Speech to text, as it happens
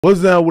What's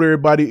down with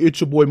everybody?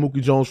 It's your boy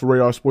Mookie Jones for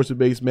Radar Sports and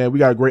Base, man. We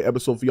got a great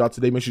episode for y'all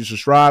today. Make sure you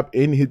subscribe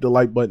and hit the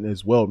like button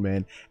as well,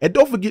 man. And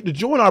don't forget to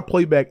join our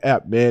Playback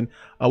app, man.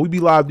 We be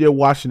live there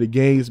watching the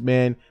games,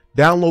 man.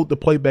 Download the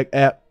Playback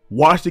app.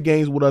 Watch the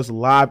games with us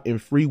live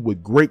and free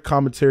with great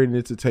commentary and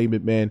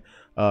entertainment, man.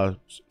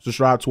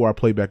 Subscribe to our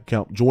Playback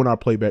account. Join our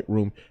Playback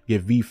room.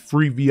 Get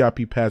free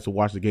VIP pass to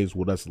watch the games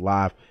with us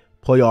live.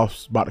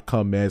 Playoffs about to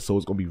come, man. So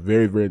it's going to be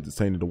very, very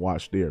entertaining to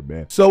watch there,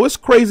 man. So it's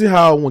crazy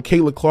how when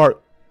Caitlin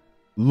Clark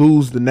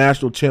lose the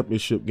national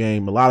championship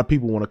game, a lot of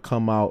people want to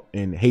come out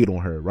and hate on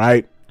her,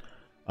 right?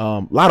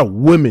 A lot of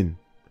women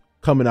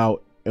coming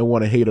out and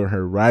want to hate on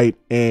her, right?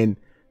 And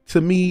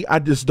to me, I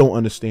just don't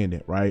understand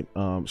that, right?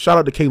 Shout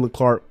out to Caitlin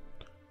Clark.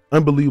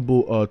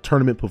 Unbelievable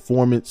tournament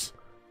performance.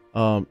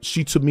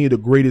 She, to me, the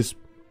greatest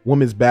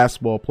women's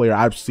basketball player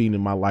I've seen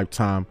in my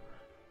lifetime.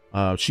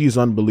 She is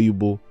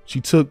unbelievable. She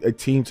took a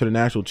team to the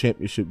national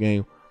championship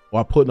game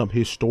while putting up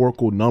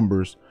historical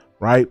numbers,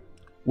 right?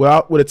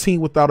 Well, with a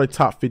team without a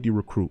top 50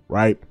 recruit,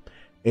 right?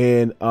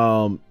 And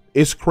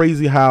it's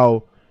crazy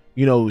how,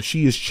 you know,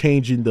 she is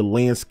changing the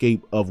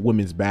landscape of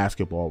women's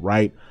basketball,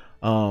 right?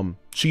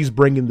 She's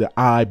bringing the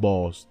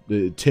eyeballs,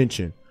 the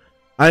attention.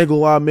 I ain't gonna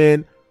lie,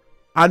 man.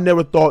 I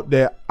never thought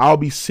that I'll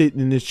be sitting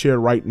in this chair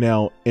right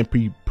now and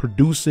be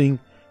producing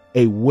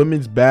a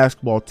women's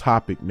basketball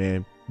topic,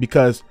 man,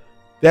 because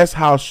that's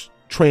how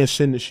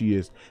transcendent she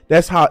is.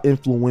 That's how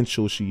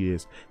influential she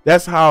is.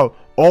 That's how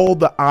all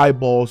the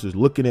eyeballs is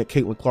looking at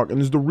Caitlin Clark.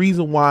 And it's the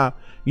reason why,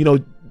 you know,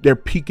 they're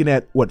peaking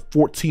at what,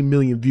 14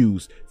 million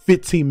views,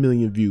 15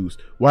 million views,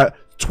 right?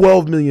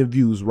 12 million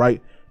views,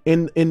 right?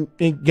 In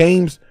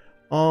games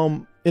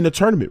in the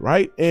tournament,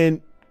 right?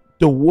 And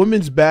the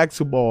women's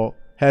basketball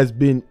has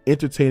been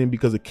entertaining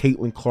because of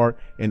Caitlin Clark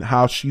and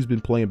how she's been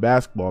playing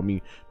basketball. I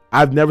mean,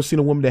 I've never seen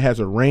a woman that has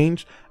a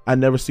range. I've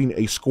never seen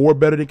a score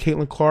better than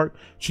Caitlin Clark.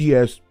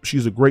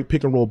 She's a great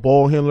pick and roll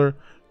ball handler,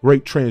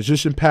 great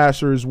transition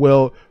passer as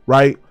well,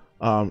 right?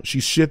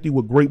 She's shifty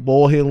with great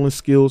ball handling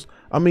skills.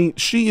 I mean,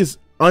 she is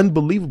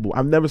unbelievable.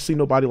 I've never seen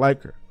nobody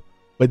like her.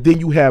 But then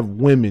you have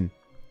women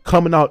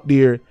coming out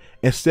there,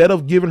 instead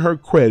of giving her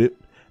credit,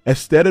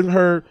 instead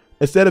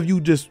of you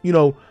just, you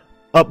know,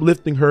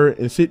 uplifting her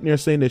and sitting there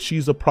saying that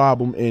she's a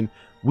problem and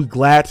we're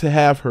glad to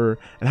have her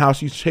and how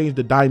she's changed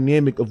the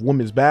dynamic of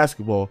women's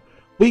basketball.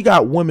 We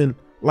got women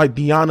like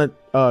Diana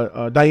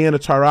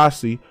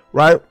Taurasi,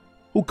 right,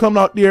 who come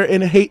out there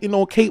and hating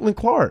on Caitlin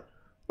Clark.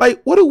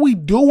 Like, what are we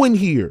doing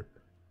here?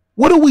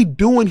 What are we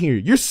doing here?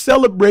 You're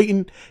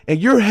celebrating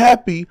and you're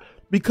happy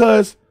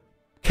because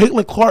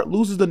Caitlin Clark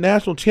loses the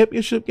national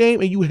championship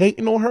game and you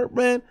hating on her,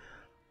 man?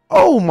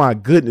 Oh my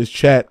goodness,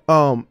 chat.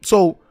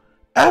 So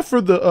after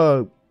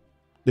the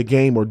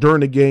game, or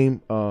during the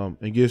game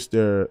against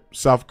their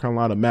South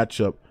Carolina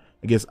matchup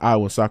against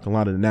Iowa and South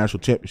Carolina in the national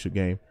championship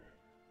game,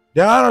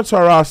 Diana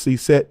Taurasi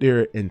sat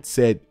there and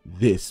said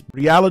this: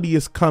 reality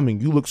is coming.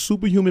 You look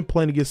superhuman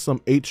playing against some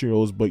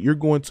 8-year-olds, but you're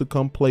going to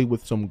come play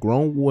with some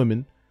grown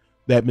women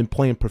that have been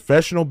playing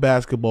professional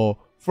basketball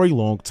for a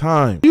long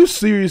time. Are you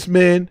serious,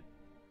 man?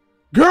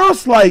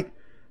 Girls like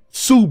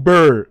Sue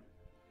Bird,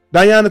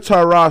 Diana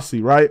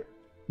Taurasi, right?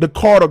 The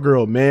Carter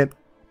girl, man.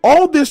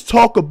 All this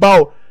talk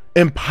about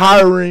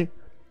empowering,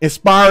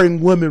 inspiring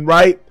women,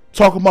 right?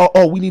 Talking about,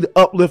 oh, we need to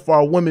uplift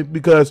our women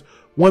because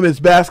women's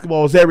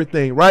basketball is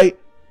everything, right?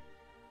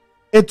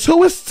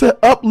 Until it's to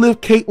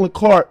uplift Caitlin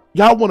Clark,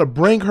 y'all want to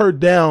bring her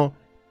down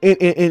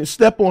and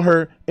step on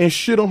her and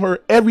shit on her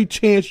every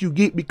chance you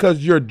get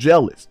because you're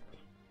jealous,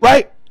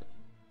 right?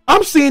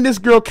 I'm seeing this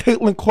girl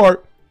Caitlin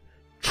Clark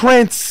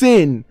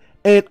transcend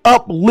and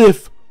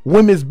uplift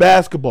women's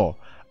basketball.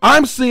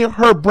 I'm seeing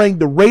her bring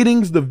the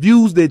ratings, the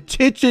views, the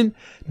attention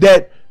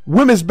that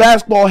women's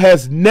basketball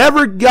has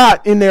never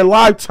got in their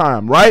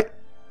lifetime, right?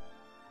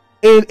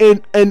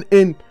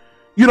 And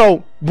you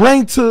know,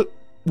 bring to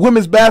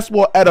women's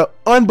basketball at an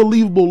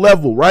unbelievable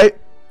level, right?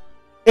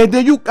 And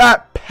then you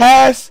got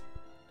past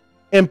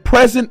and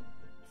present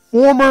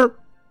former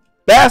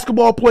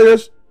basketball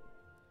players,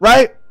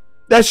 right,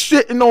 that's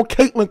shitting on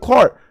Caitlin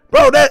Clark.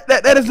 Bro,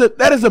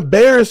 that is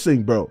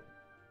embarrassing, bro.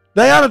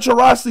 Diana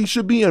Taurasi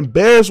should be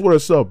embarrassed with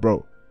herself,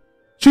 bro.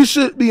 She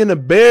should be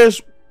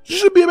embarrassed. She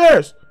should be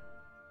embarrassed.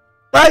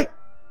 Right?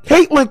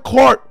 Caitlin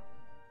Clark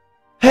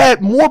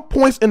had more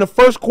points in the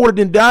first quarter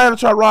than Diana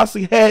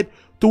Taurasi had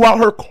throughout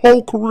her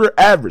whole career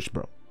average,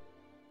 bro.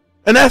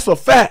 And that's a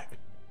fact.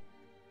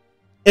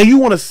 And you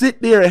want to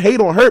sit there and hate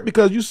on her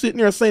because you sitting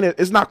there saying that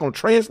it's not going to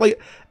translate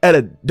at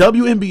a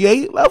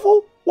WNBA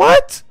level?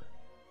 What?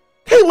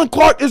 Caitlin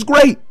Clark is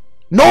great.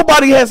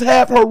 Nobody has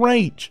half her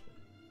range.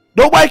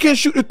 Nobody can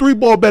shoot the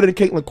 3-ball better than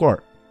Caitlin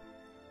Clark.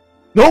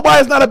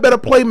 Nobody's not a better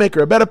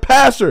playmaker, a better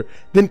passer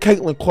than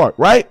Caitlin Clark,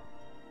 right?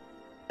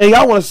 And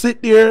y'all want to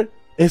sit there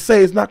and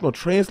say it's not going to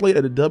translate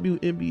at a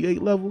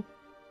WNBA level?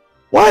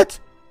 What?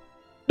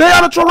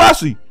 Diana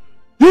Taurasi,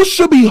 you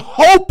should be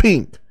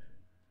hoping.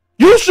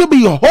 You should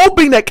be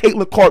hoping that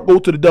Caitlin Clark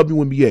goes to the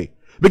WNBA.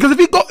 Because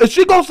if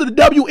she goes to the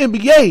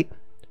WNBA,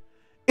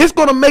 it's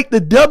going to make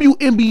the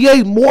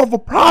WNBA more of a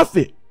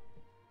profit.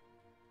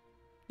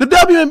 The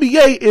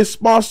WNBA is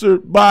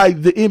sponsored by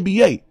the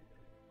NBA.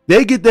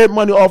 They get that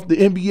money off the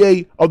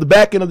NBA, of the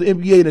back end of the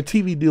NBA and the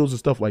TV deals and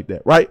stuff like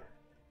that, right?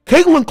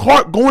 Caitlin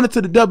Clark going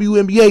into the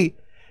WNBA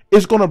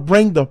is going to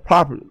bring the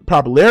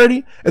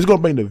popularity. It's going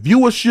to bring the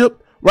viewership,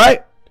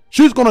 right?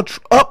 She's going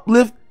to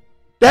uplift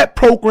that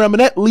program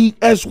and that league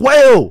as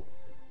well.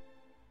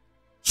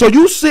 So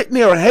you sitting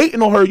there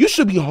hating on her, you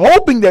should be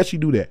hoping that she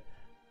do that.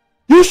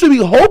 You should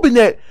be hoping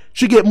that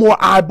she get more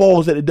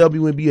eyeballs at the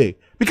WNBA,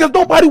 because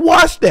nobody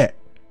watched that.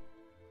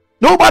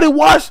 Nobody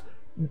watched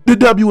the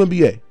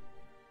WNBA.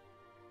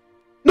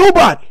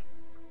 Nobody.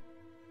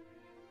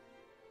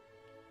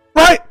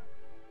 Right?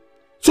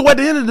 So at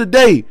the end of the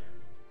day,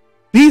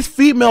 these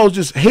females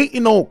just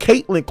hating on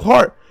Caitlin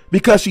Clark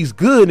because she's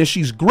good and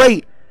she's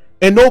great.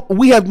 And no,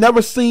 we have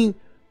never seen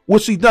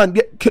what she's done.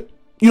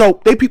 You know,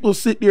 they people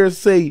sit there and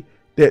say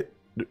that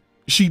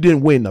she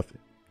didn't win nothing.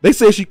 They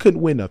say she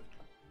couldn't win nothing.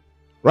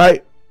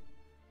 Right?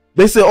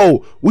 They say,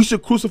 oh, we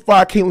should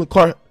crucify Caitlin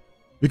Clark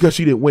because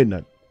she didn't win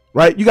nothing.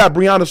 Right? You got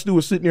Breanna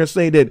Stewart sitting there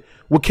saying that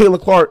what Caitlin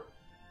Clark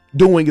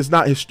doing is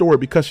not historic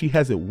because she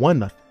hasn't won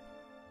nothing.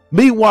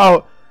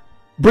 Meanwhile,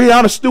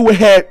 Breanna Stewart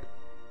had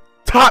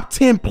top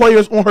 10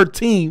 players on her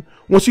team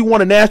when she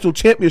won a national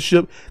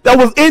championship that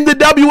was in the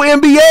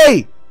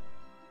WNBA.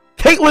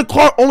 Caitlin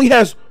Clark only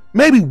has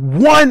maybe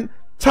one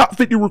top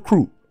 50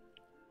 recruit.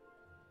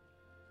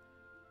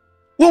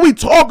 What we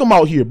talking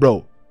about here,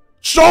 bro?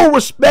 Show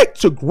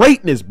respect to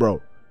greatness,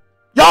 bro.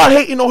 Y'all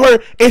hating on her,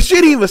 and she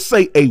didn't even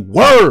say a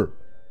word.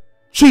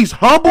 She's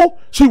humble,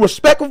 she's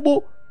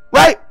respectable,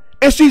 right?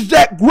 And she's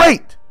that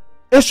great.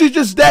 And she's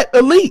just that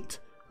elite.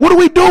 What are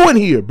we doing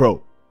here,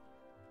 bro?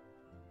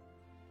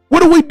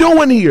 What are we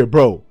doing here,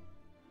 bro?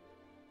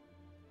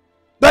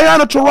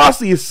 Diana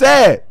Taurasi is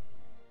sad.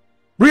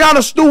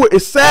 Breanna Stewart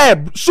is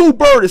sad. Sue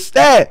Bird is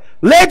sad.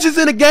 Legends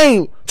in the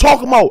game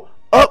talking about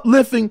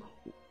uplifting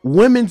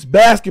women's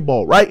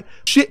basketball, right?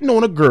 Shitting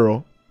on a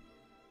girl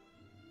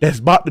that's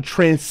about to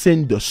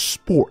transcend the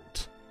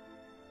sport.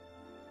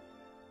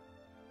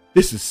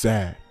 This is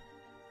sad.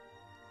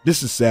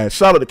 This is sad.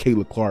 Shout out to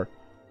Caitlin Clark.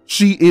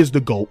 She is the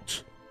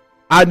GOAT.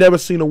 I've never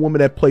seen a woman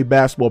that played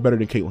basketball better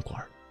than Caitlin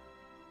Clark.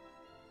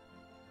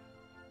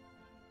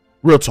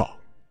 Real talk.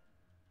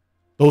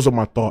 Those are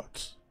my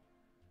thoughts.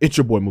 It's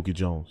your boy Mookie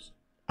Jones.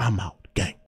 I'm out. Gang.